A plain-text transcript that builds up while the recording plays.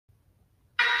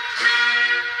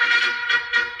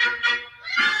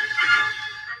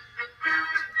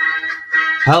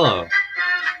Hello,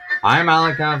 I'm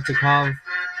Alec Avdakov,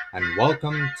 and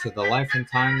welcome to the life and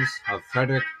times of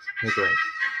Frederick the Great.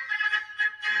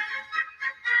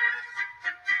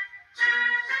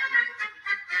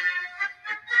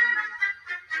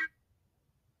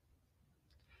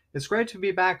 It's great to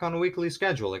be back on a weekly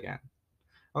schedule again.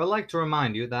 I would like to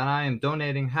remind you that I am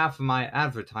donating half of my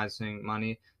advertising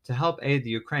money to help aid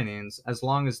the Ukrainians as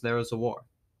long as there is a war.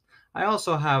 I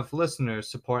also have listener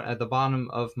support at the bottom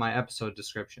of my episode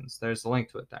descriptions. There's a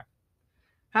link to it there.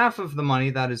 Half of the money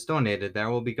that is donated there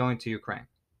will be going to Ukraine.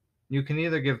 You can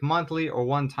either give monthly or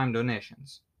one-time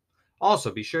donations.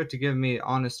 Also, be sure to give me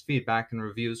honest feedback and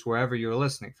reviews wherever you're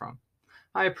listening from.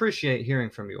 I appreciate hearing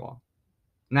from you all.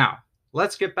 Now,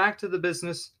 let's get back to the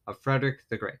business of Frederick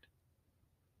the Great.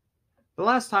 The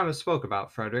last time I spoke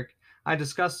about Frederick, I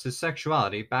discussed his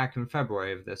sexuality back in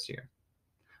February of this year.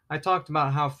 I talked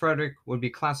about how Frederick would be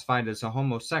classified as a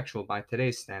homosexual by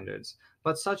today's standards,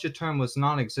 but such a term was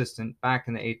non-existent back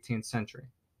in the 18th century.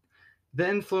 The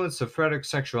influence of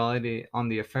Frederick's sexuality on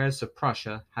the affairs of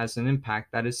Prussia has an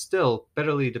impact that is still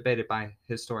bitterly debated by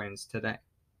historians today.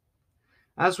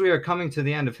 As we are coming to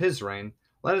the end of his reign,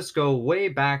 let us go way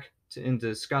back in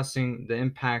discussing the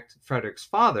impact Frederick's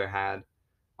father had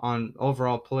on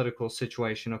overall political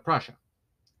situation of Prussia.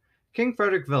 King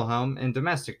Frederick Wilhelm, in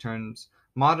domestic terms,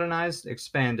 modernized,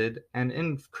 expanded, and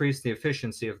increased the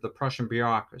efficiency of the Prussian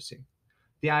bureaucracy.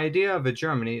 The idea of a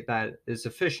Germany that is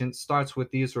efficient starts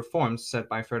with these reforms set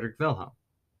by Frederick Wilhelm.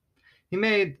 He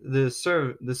made the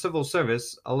civil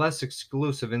service a less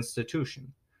exclusive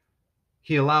institution.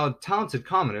 He allowed talented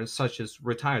commoners, such as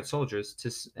retired soldiers,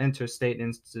 to enter state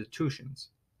institutions.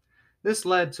 This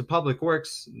led to public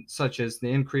works such as the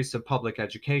increase of public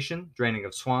education, draining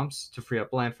of swamps to free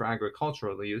up land for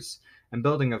agricultural use, and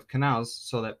building of canals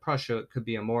so that Prussia could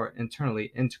be a more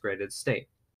internally integrated state.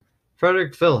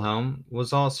 Frederick Wilhelm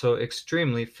was also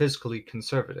extremely fiscally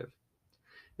conservative.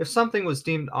 If something was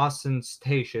deemed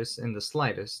ostentatious in the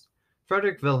slightest,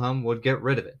 Frederick Wilhelm would get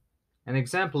rid of it. An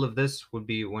example of this would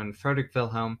be when Frederick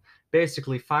Wilhelm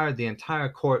basically fired the entire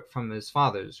court from his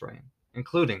father's reign,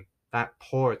 including that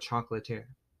poor chocolatier.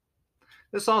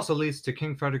 This also leads to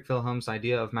King Frederick Wilhelm's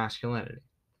idea of masculinity.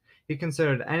 He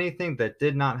considered anything that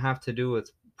did not have to do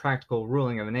with practical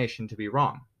ruling of a nation to be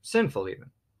wrong, sinful even.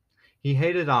 He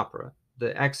hated opera,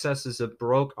 the excesses of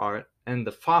Baroque art, and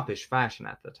the foppish fashion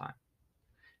at the time.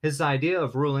 His idea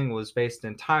of ruling was based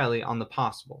entirely on the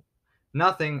possible.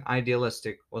 Nothing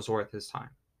idealistic was worth his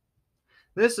time.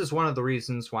 This is one of the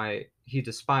reasons why he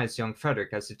despised young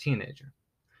Frederick as a teenager.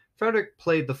 Frederick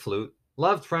played the flute,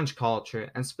 loved French culture,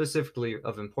 and specifically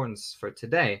of importance for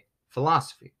today,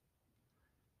 philosophy.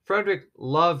 Frederick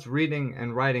loved reading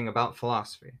and writing about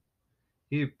philosophy.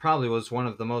 He probably was one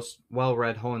of the most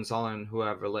well-read Hohenzollern who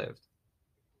ever lived.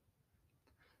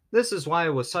 This is why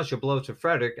it was such a blow to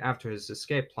Frederick after his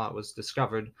escape plot was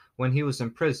discovered when he was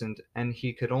imprisoned and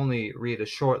he could only read a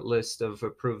short list of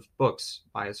approved books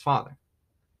by his father.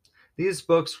 These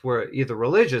books were either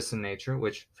religious in nature,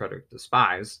 which Frederick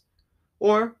despised,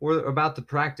 or were about the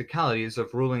practicalities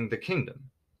of ruling the kingdom.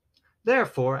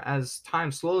 Therefore, as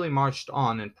time slowly marched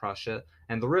on in Prussia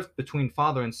and the rift between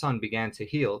father and son began to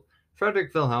heal,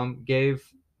 Frederick Wilhelm gave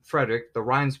Frederick the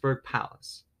Rheinsberg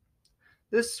Palace.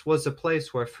 This was a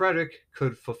place where Frederick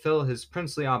could fulfill his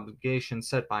princely obligations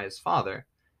set by his father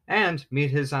and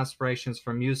meet his aspirations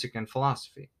for music and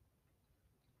philosophy.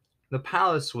 The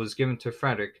palace was given to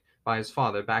Frederick by his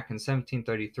father back in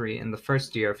 1733 in the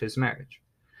first year of his marriage.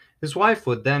 His wife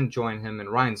would then join him in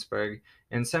Rheinsberg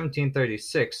in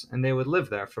 1736, and they would live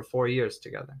there for 4 years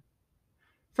together.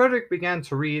 Frederick began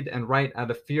to read and write at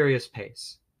a furious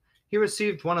pace. He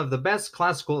received one of the best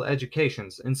classical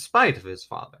educations in spite of his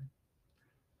father.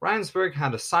 Rheinsberg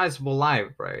had a sizable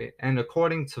library, and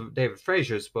according to David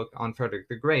Fraser's book on Frederick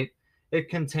the Great, it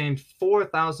contained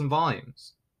 4,000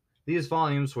 volumes. These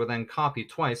volumes were then copied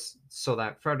twice so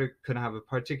that Frederick could have a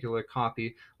particular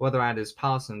copy whether at his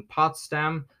palace in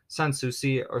Potsdam,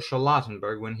 Sanssouci, or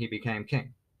Charlottenburg when he became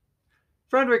king.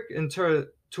 Frederick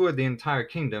toured the entire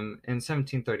kingdom in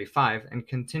 1735 and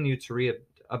continued to read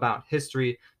about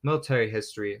history, military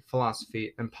history,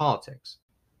 philosophy, and politics.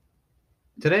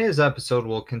 Today's episode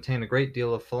will contain a great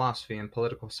deal of philosophy and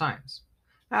political science.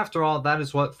 After all, that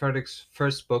is what Frederick's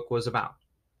first book was about.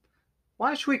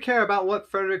 Why should we care about what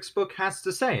Frederick's book has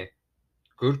to say?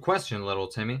 Good question, little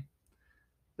Timmy.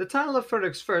 The title of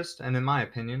Frederick's first, and in my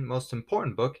opinion, most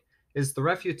important book is The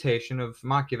Refutation of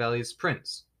Machiavelli's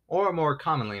Prince, or more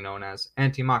commonly known as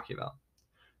Anti-Machiavel.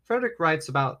 Frederick writes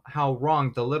about how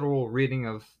wrong the literal reading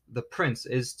of the Prince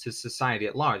is to society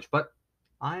at large, but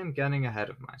I am getting ahead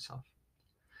of myself.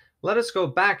 Let us go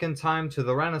back in time to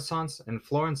the Renaissance in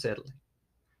Florence, Italy.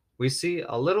 We see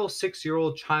a little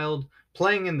 6-year-old child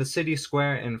playing in the city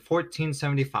square in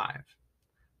 1475.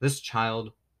 This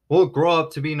child will grow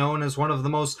up to be known as one of the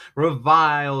most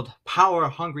reviled,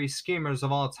 power-hungry schemers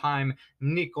of all time,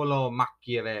 Niccolo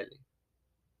Machiavelli.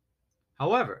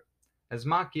 However, as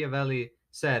Machiavelli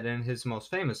said in his most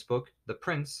famous book, The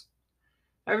Prince,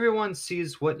 everyone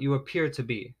sees what you appear to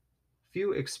be.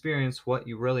 Few experience what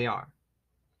you really are.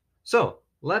 So,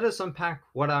 let us unpack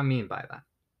what I mean by that.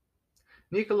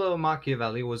 Niccolo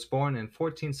Machiavelli was born in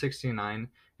 1469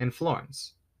 in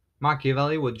Florence.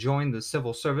 Machiavelli would join the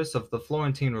civil service of the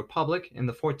Florentine Republic in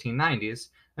the 1490s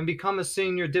and become a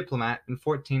senior diplomat in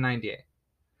 1498.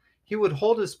 He would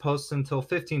hold his post until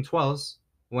 1512,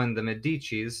 when the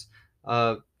Medicis,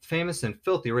 a famous and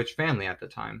filthy rich family at the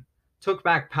time, took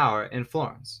back power in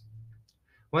Florence.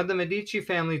 When the Medici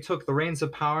family took the reins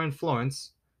of power in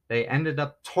Florence, they ended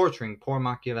up torturing poor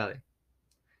Machiavelli.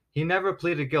 He never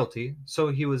pleaded guilty, so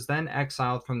he was then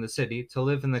exiled from the city to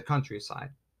live in the countryside.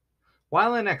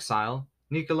 While in exile,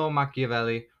 Niccolo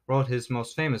Machiavelli wrote his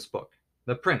most famous book,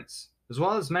 The Prince, as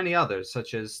well as many others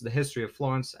such as The History of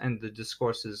Florence and The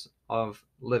Discourses of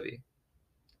Livy.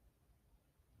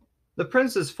 The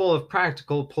Prince is full of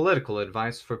practical political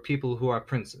advice for people who are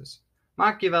princes.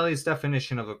 Machiavelli's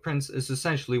definition of a prince is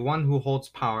essentially one who holds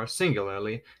power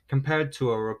singularly, compared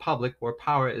to a republic where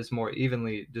power is more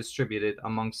evenly distributed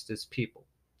amongst his people.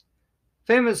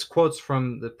 Famous quotes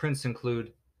from the prince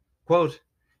include, quote,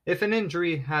 "If an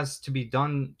injury has to be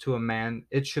done to a man,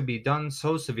 it should be done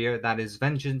so severe that his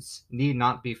vengeance need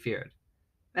not be feared."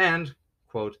 And,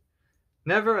 quote,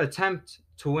 "Never attempt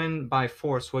to win by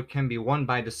force what can be won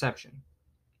by deception."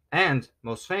 And,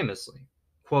 most famously,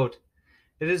 quote,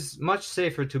 "It is much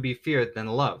safer to be feared than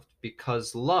loved,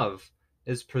 because love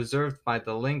is preserved by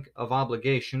the link of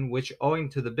obligation which, owing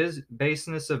to the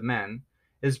baseness of men,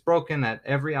 is broken at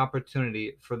every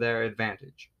opportunity for their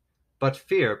advantage. But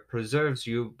fear preserves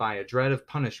you by a dread of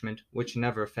punishment which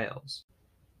never fails."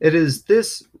 It is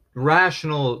this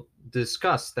rational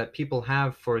disgust that people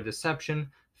have for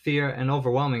deception, fear, and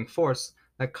overwhelming force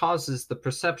that causes the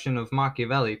perception of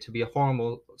Machiavelli to be a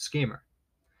horrible schemer.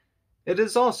 It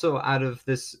is also out of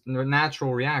this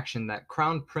natural reaction that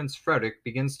Crown Prince Frederick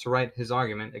begins to write his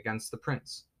argument against the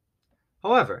prince.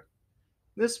 However,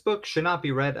 this book should not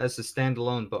be read as a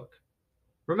standalone book.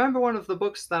 Remember one of the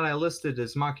books that I listed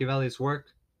as Machiavelli's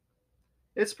work?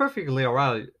 It's perfectly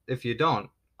alright if you don't.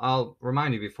 I'll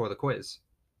remind you before the quiz.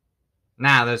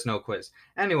 Nah, there's no quiz.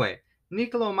 Anyway,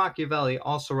 Niccolo Machiavelli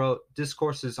also wrote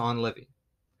Discourses on Livy.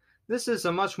 This is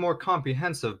a much more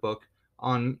comprehensive book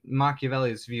on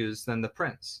Machiavelli's views than The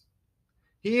Prince.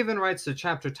 He even writes a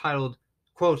chapter titled,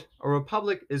 quote, "A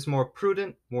republic is more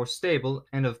prudent, more stable,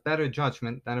 and of better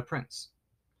judgment than a prince."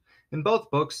 In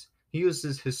both books, he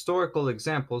uses historical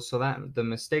examples so that the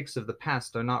mistakes of the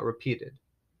past are not repeated.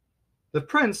 The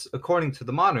Prince, according to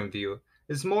the modern view,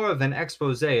 is more of an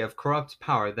expose of corrupt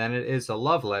power than it is a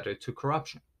love letter to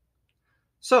corruption.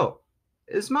 So,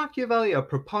 is Machiavelli a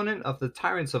proponent of the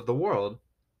tyrants of the world,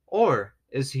 or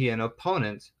is he an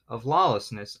opponent of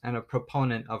lawlessness and a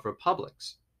proponent of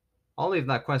republics? I'll leave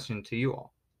that question to you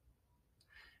all.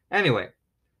 Anyway,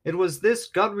 it was this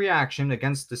gut reaction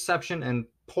against deception and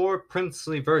poor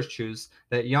princely virtues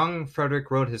that young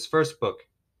Frederick wrote his first book,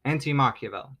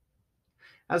 Anti-Machiavel.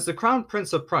 As the Crown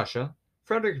Prince of Prussia,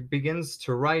 Frederick begins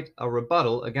to write a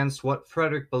rebuttal against what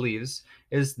Frederick believes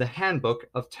is the handbook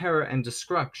of terror and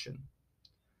destruction.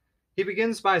 He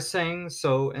begins by saying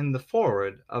so in the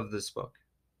foreword of this book.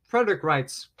 Frederick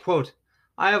writes, quote,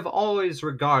 "I have always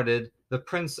regarded The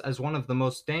Prince as one of the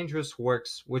most dangerous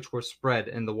works which were spread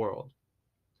in the world.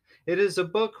 It is a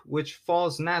book which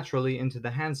falls naturally into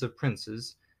the hands of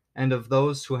princes and of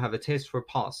those who have a taste for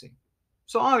policy."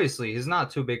 So obviously he's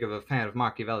not too big of a fan of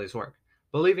Machiavelli's work,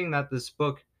 believing that this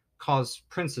book caused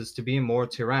princes to be more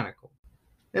tyrannical.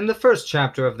 In the first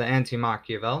chapter of the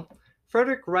Anti-Machiavel,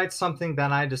 Frederick writes something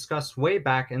that I discussed way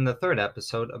back in the third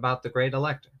episode about the Great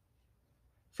Elector.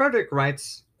 Frederick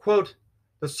writes, quote,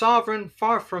 "The sovereign,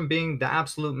 far from being the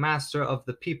absolute master of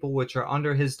the people which are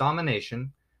under his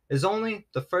domination, is only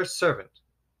the first servant."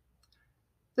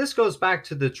 This goes back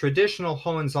to the traditional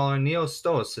Hohenzollern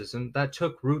neo-Stoicism that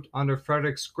took root under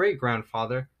Frederick's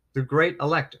great-grandfather, the Great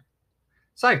Elector.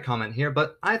 Side comment here,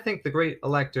 but I think the Great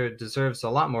Elector deserves a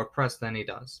lot more press than he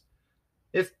does.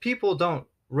 If people don't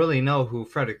really know who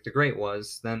Frederick the Great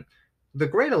was, then the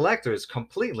Great Elector is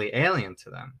completely alien to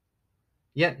them.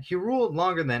 Yet he ruled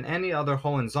longer than any other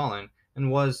Hohenzollern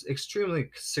and was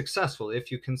extremely successful if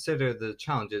you consider the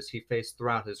challenges he faced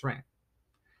throughout his reign.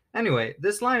 Anyway,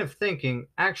 this line of thinking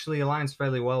actually aligns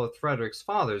fairly well with Frederick's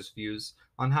father's views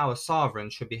on how a sovereign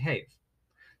should behave.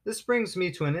 This brings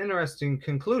me to an interesting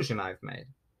conclusion I've made.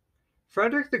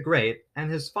 Frederick the Great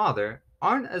and his father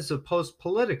aren't as opposed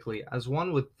politically as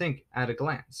one would think at a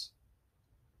glance.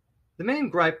 The main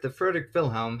gripe that Frederick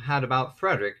Wilhelm had about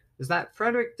Frederick is that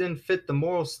Frederick didn't fit the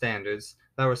moral standards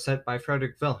that were set by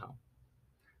Frederick Wilhelm.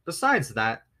 Besides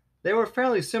that, they were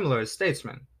fairly similar as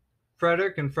statesmen.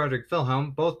 Frederick and Frederick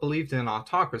Wilhelm both believed in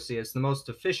autocracy as the most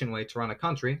efficient way to run a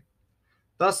country,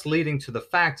 thus leading to the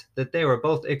fact that they were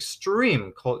both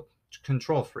extreme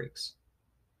control freaks.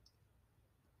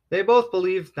 They both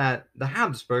believed that the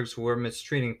Habsburgs were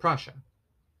mistreating Prussia.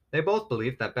 They both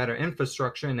believed that better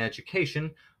infrastructure and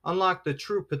education unlocked the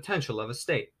true potential of a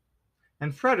state.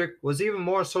 And Frederick was even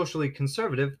more socially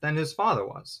conservative than his father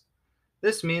was.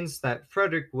 This means that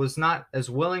Frederick was not as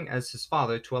willing as his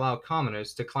father to allow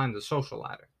commoners to climb the social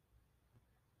ladder.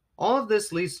 All of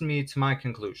this leads me to my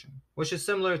conclusion, which is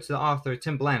similar to the author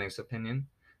Tim Blanning's opinion,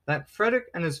 that Frederick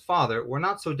and his father were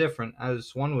not so different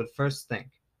as one would first think.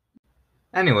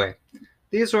 Anyway,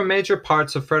 these were major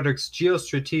parts of Frederick's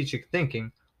geostrategic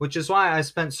thinking, which is why I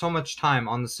spent so much time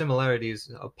on the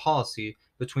similarities of policy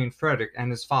between Frederick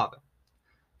and his father.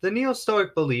 The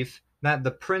Neo-Stoic belief that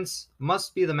the prince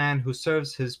must be the man who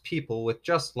serves his people with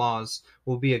just laws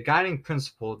will be a guiding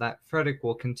principle that Frederick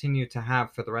will continue to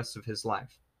have for the rest of his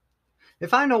life.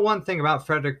 If I know one thing about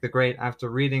Frederick the Great after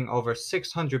reading over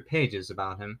 600 pages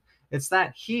about him, it's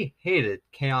that he hated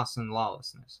chaos and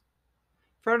lawlessness.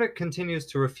 Frederick continues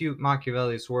to refute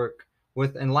Machiavelli's work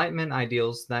with Enlightenment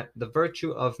ideals that the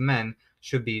virtue of men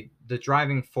should be the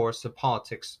driving force of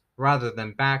politics rather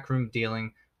than backroom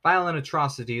dealing, violent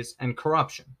atrocities, and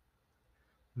corruption.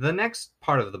 The next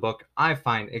part of the book I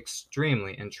find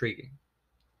extremely intriguing.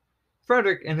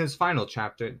 Frederick, in his final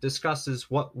chapter,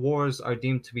 discusses what wars are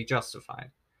deemed to be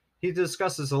justified. He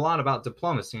discusses a lot about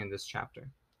diplomacy in this chapter.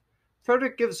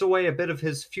 Frederick gives away a bit of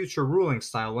his future ruling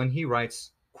style when he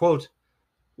writes, quote,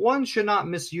 "One should not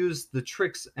misuse the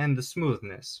tricks and the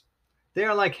smoothness. They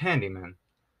are like handymen.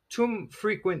 Too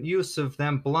frequent use of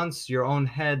them blunts your own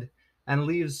head and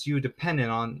leaves you dependent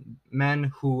on men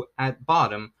who, at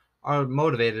bottom, are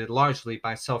motivated largely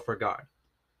by self-regard."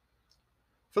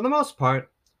 For the most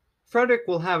part, Frederick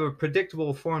will have a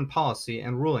predictable foreign policy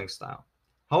and ruling style.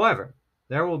 However,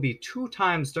 there will be 2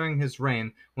 times during his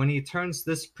reign when he turns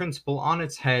this principle on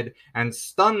its head and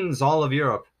stuns all of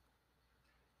Europe.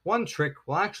 One trick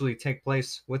will actually take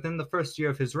place within the first year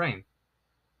of his reign.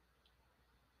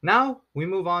 Now we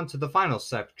move on to the final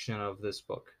section of this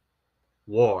book,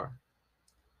 war.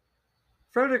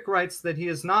 Frederick writes that he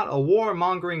is not a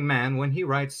war-mongering man when he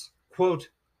writes, quote,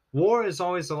 "War is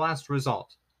always the last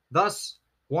result. Thus,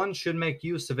 one should make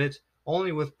use of it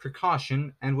only with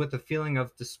precaution and with a feeling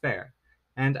of despair,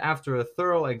 and after a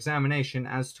thorough examination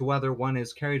as to whether one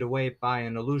is carried away by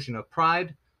an illusion of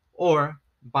pride or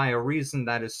by a reason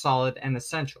that is solid and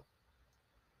essential."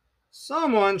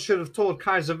 Someone should have told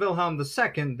Kaiser Wilhelm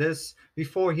II this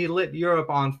before he lit Europe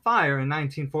on fire in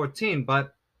 1914,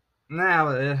 but now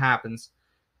it happens.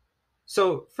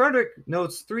 So Frederick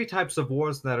notes 3 types of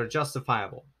wars that are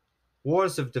justifiable: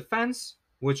 wars of defense,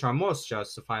 which are most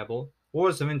justifiable,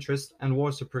 wars of interest, and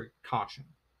wars of precaution.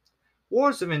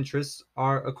 Wars of interest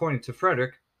are, according to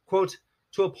Frederick, quote,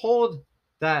 "to uphold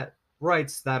that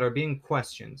rights that are being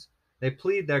questioned. They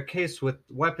plead their case with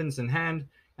weapons in hand,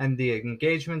 and the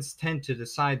engagements tend to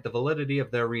decide the validity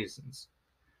of their reasons."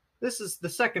 This is the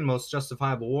second most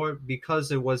justifiable war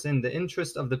because it was in the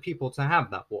interest of the people to have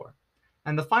that war.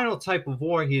 And the final type of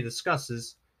war he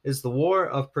discusses is the war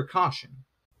of precaution.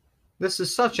 This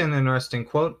is such an interesting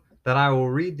quote that I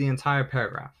will read the entire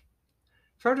paragraph.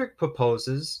 Frederick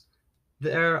proposes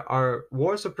there are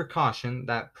wars of precaution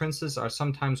that princes are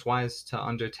sometimes wise to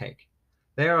undertake.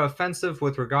 They are offensive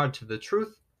with regard to the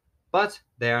truth, but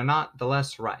they are not the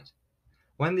less right.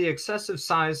 When the excessive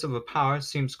size of a power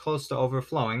seems close to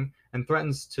overflowing and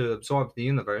threatens to absorb the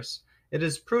universe, it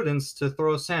is prudence to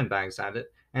throw sandbags at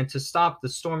it and to stop the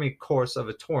stormy course of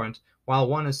a torrent while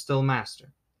one is still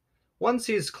master. One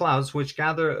sees clouds which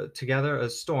gather together a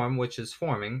storm which is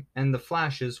forming, and the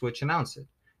flashes which announce it,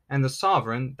 and the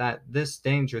sovereign that this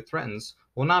danger threatens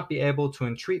will not be able to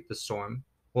entreat the storm,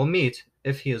 will meet,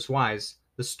 if he is wise,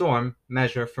 the storm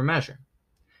measure for measure.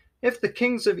 If the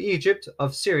kings of Egypt,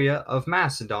 of Syria, of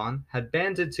Macedon had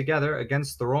banded together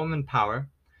against the Roman power,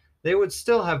 they would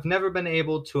still have never been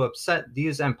able to upset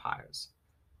these empires.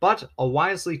 But a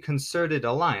wisely concerted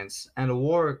alliance and a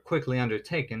war quickly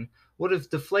undertaken would have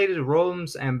deflated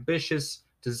Rome's ambitious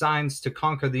designs to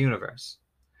conquer the universe.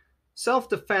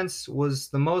 Self-defense was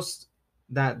the most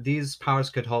that these powers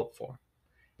could hope for.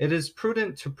 It is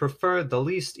prudent to prefer the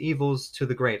least evils to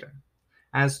the greater,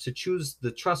 as to choose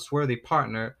the trustworthy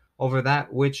partner over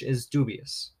that which is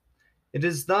dubious. It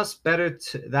is thus better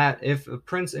that if a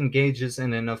prince engages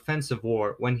in an offensive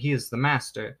war when he is the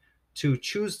master, to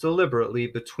choose deliberately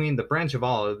between the branch of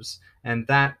olives and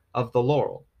that of the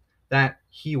laurel, that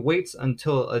he waits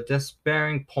until a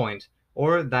despairing point,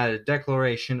 or that a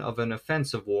declaration of an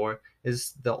offensive war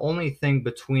is the only thing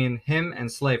between him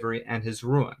and slavery and his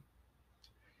ruin.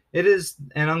 It is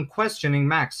an unquestioning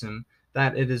maxim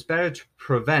that it is better to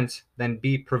prevent than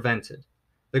be prevented.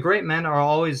 The great men are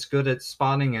always good at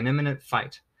spotting an imminent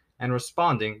fight, and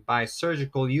responding by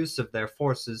surgical use of their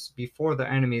forces before their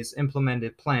enemies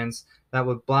implemented plans that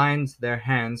would blind their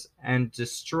hands and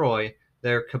destroy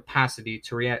their capacity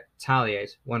to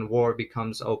retaliate when war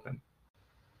becomes open.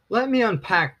 Let me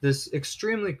unpack this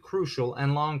extremely crucial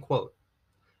and long quote.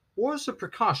 Wars of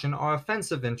precaution are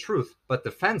offensive in truth, but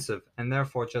defensive and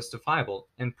therefore justifiable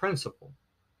in principle.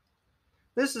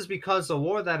 This is because a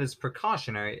war that is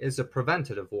precautionary is a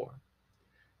preventative war.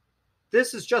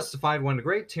 This is justified when a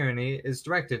great tyranny is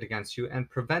directed against you and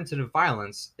preventative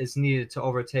violence is needed to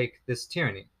overtake this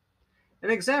tyranny. An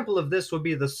example of this would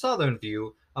be the Southern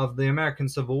view of the American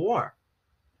Civil War.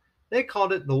 They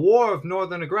called it the War of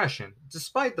Northern Aggression,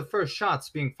 despite the first shots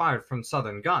being fired from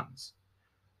Southern guns.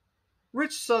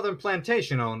 Rich Southern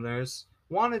plantation owners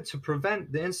wanted to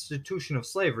prevent the institution of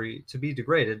slavery to be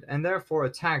degraded and therefore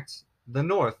attacked the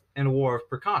North in a war of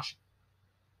precaution.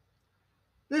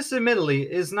 This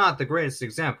admittedly is not the greatest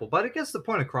example, but it gets the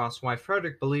point across why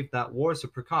Frederick believed that wars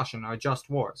of precaution are just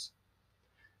wars.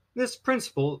 This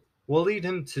principle will lead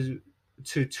him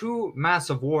to two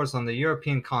massive wars on the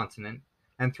European continent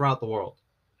and throughout the world.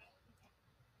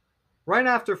 Right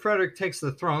after Frederick takes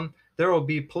the throne, there will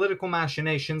be political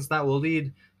machinations that will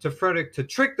lead to Frederick to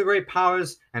trick the great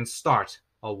powers and start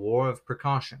a war of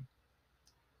precaution.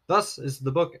 Thus is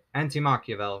the book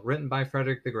Anti-Machiavel, written by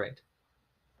Frederick the Great.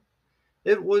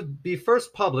 It would be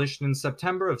first published in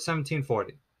September of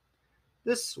 1740.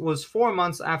 This was 4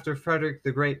 months after Frederick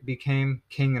the Great became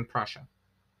king in Prussia.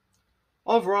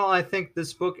 Overall, I think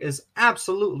this book is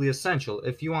absolutely essential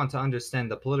if you want to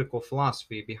understand the political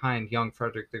philosophy behind young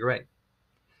Frederick the Great.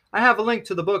 I have a link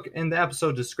to the book in the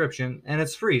episode description, and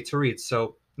it's free to read,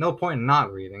 so no point in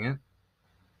not reading it.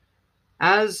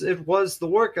 As it was the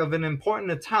work of an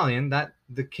important Italian that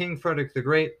the King Frederick the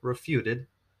Great refuted,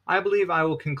 I believe I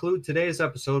will conclude today's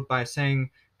episode by saying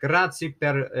grazie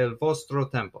per il vostro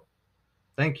tempo.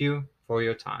 Thank you for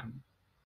your time.